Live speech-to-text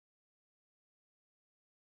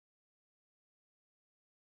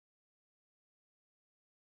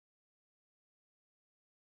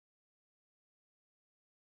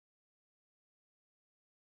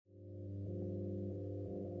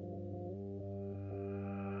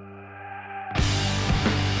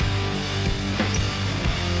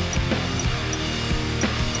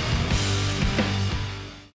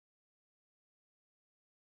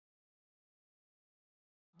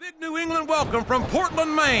New England welcome from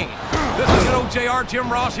Portland, Maine. This is good old JR,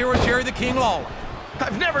 Jim Ross here with Jerry the King Lawler.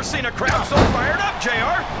 I've never seen a crowd so fired up,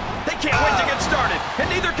 JR. They can't wait to get started, and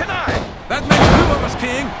neither can I. That makes two of us,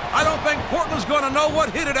 King. I don't think Portland's going to know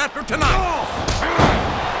what hit it after tonight.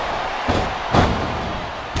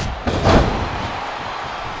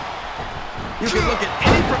 You can look at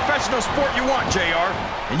any professional sport you want, JR,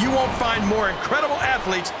 and you won't find more incredible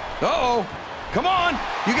athletes. Uh-oh. Come on.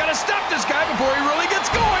 You got to stop this guy before he really gets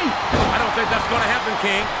going. I don't think that's going to happen,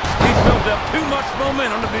 King. He's built up too much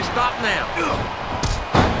momentum to be stopped now.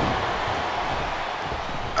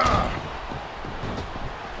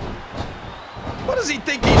 What does he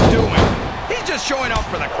think he's doing? He's just showing off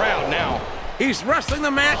for the crowd now. He's wrestling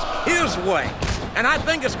the match his way, and I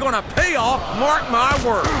think it's going to pay off, mark my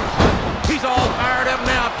words. He's all fired up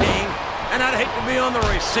now, King, and I'd hate to be on the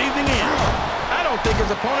receiving end. I don't think his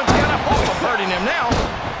opponent's got a hope of hurting him now.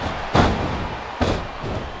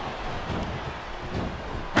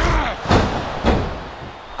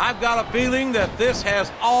 I've got a feeling that this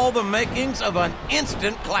has all the makings of an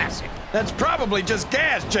instant classic. That's probably just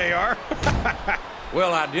gas, JR.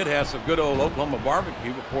 Well, I did have some good old Oklahoma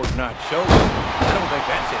barbecue before tonight's show. I don't think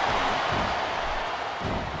that's it, King.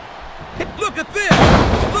 Look at this!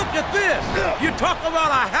 Look at this! You talk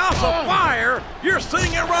about a house of fire, you're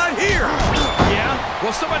seeing it right here! Yeah?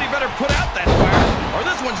 Well, somebody better put out that fire, or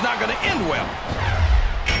this one's not going to end well.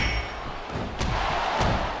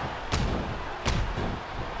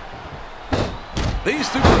 These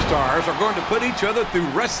superstars are going to put each other through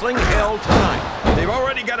wrestling hell tonight. They've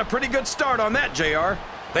already got a pretty good start on that, JR.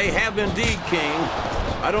 They have indeed, King.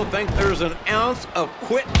 I don't think there's an ounce of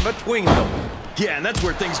quit between them. Yeah, and that's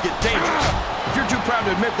where things get dangerous. If you're too proud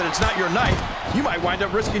to admit that it's not your night, you might wind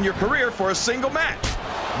up risking your career for a single match.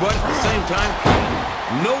 But at the same time,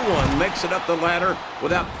 King, no one makes it up the ladder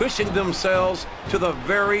without pushing themselves to the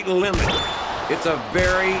very limit. It's a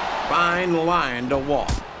very fine line to walk.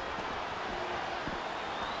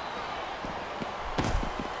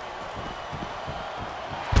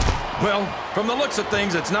 Well, from the looks of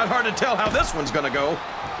things, it's not hard to tell how this one's going to go.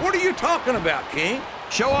 What are you talking about, King?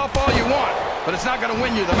 Show off all you want, but it's not going to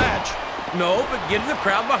win you the match. No, but getting the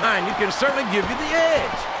crowd behind you can certainly give you the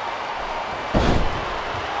edge.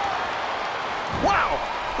 Wow!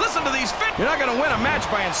 Listen to these fit. You're not going to win a match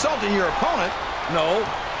by insulting your opponent. No,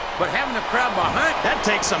 but having the crowd behind... That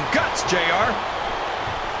takes some guts, JR.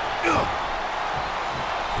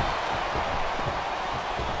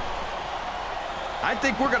 I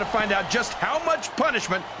think we're going to find out just how much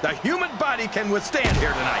punishment the human body can withstand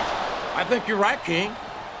here tonight. I think you're right, King.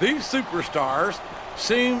 These superstars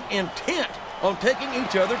seem intent on taking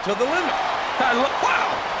each other to the limit.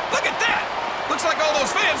 Wow! Look at that! Looks like all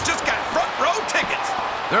those fans just got front row tickets.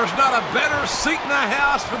 There's not a better seat in the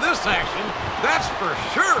house for this action, that's for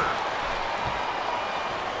sure.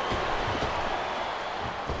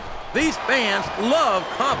 These fans love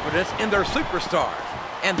confidence in their superstars,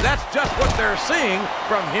 and that's just what they're seeing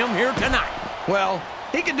from him here tonight. Well,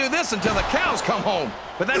 he can do this until the cows come home,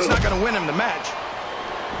 but that's not going to win him the match.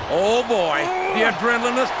 Oh boy, the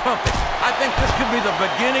adrenaline is pumping. I think this could be the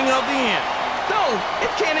beginning of the end. No,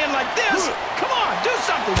 it can't end like this. Come on, do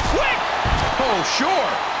something quick. Oh, sure.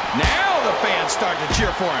 Now the fans start to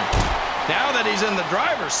cheer for him. Now that he's in the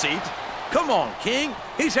driver's seat. Come on, King.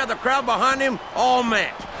 He's had the crowd behind him all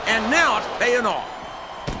match, and now it's paying off.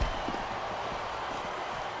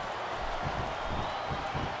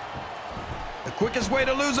 The quickest way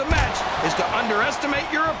to lose a match is to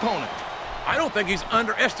underestimate your opponent. I don't think he's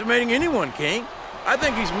underestimating anyone, King. I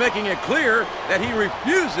think he's making it clear that he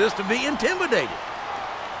refuses to be intimidated.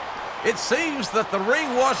 It seems that the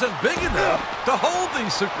ring wasn't big enough to hold these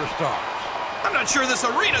superstars. I'm not sure this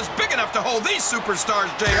arena's big enough to hold these superstars,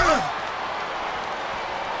 JR.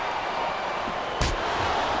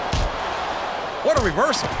 What a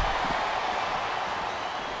reversal.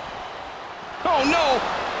 Oh, no.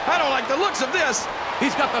 I don't like the looks of this.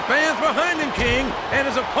 He's got the fans behind him, King, and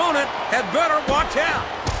his opponent had better watch out.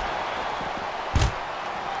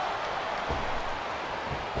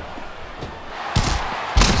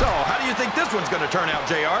 So, how do you think this one's going to turn out,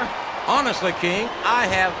 JR? Honestly, King, I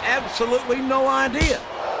have absolutely no idea.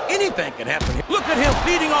 Anything can happen here. Look at him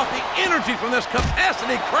feeding off the energy from this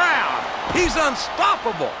capacity crowd. He's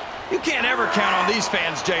unstoppable. You can't ever count on these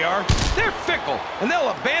fans, JR. They're fickle, and they'll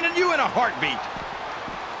abandon you in a heartbeat.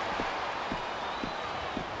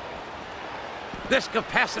 This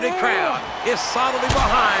capacity crowd is solidly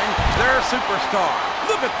behind their superstar.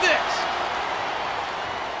 Look at this.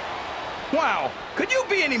 Wow, could you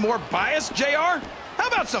be any more biased, JR? How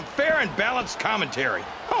about some fair and balanced commentary?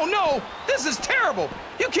 Oh no, this is terrible.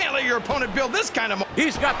 You can't let your opponent build this kind of...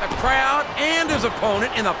 He's got the crowd and his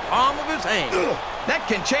opponent in the palm of his hand. That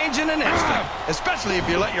can change in an instant, especially if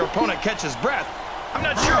you let your opponent catch his breath. I'm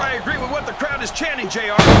not sure I agree with what the crowd is chanting,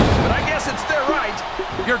 JR, but I guess it's their right.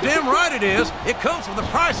 You're damn right it is. It comes with the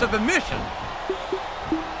price of admission.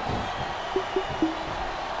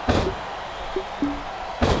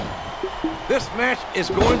 This match is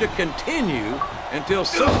going to continue until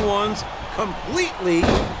someone's completely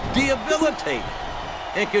debilitated.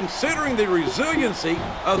 And considering the resiliency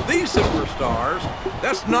of these superstars,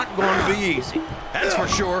 that's not going to be easy. That's for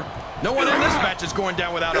sure. No one in this match is going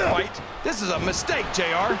down without a fight. This is a mistake,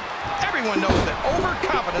 JR. Everyone knows that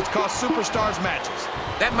overconfidence costs superstars matches.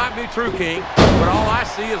 That might be true, King, but all I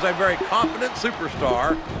see is a very confident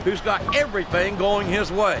superstar who's got everything going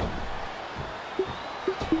his way.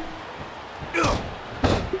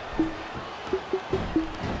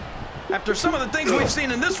 After some of the things we've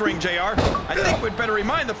seen in this ring, JR, I think we'd better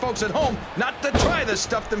remind the folks at home not to try this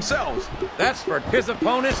stuff themselves. That's for his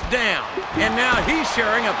opponent's down, and now he's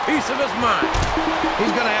sharing a piece of his mind.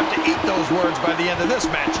 He's gonna have to eat those words by the end of this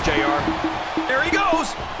match, JR. There he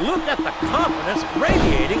goes! Look at the confidence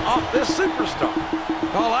radiating off this superstar.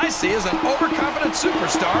 All I see is an overconfident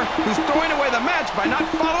superstar who's throwing away the match by not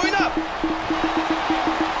following up.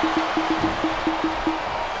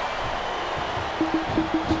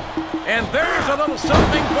 And there's a little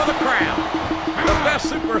something for the crowd. The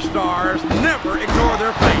best superstars never ignore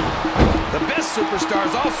their pain. The best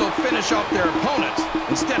superstars also finish off their opponents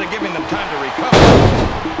instead of giving them time to recover.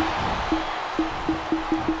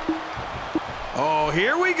 Oh,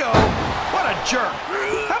 here we go. What a jerk.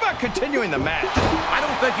 How about continuing the match? I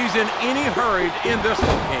don't think he's in any hurry to end this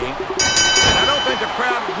one, King. And I don't think the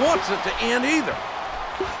crowd wants it to end either.